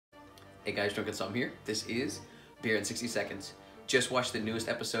Hey guys, Drunken Somm here. This is Beer in 60 Seconds. Just watched the newest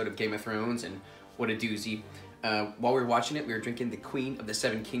episode of Game of Thrones and what a doozy. While we were watching it, we were drinking the Queen of the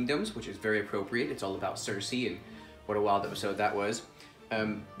Seven Kingdoms, which is very appropriate. It's all about Cersei and what a wild episode that was.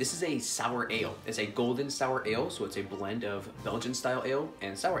 This is a sour ale. It's a golden sour ale, so it's a blend of Belgian style ale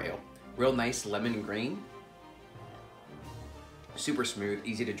and sour ale. Real nice lemon grain. Super smooth,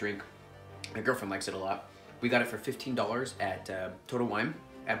 easy to drink. My girlfriend likes it a lot. We got it for $15 at Total Wine.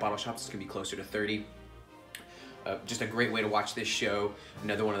 At bottle shops, it's gonna be closer to 30. Just a great way to watch this show.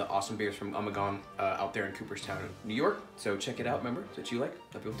 Another one of the awesome beers from Ommegang out there in Cooperstown, New York. So check it out, remember, it's what you like,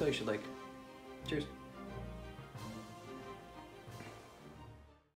 that people tell you should like. Cheers.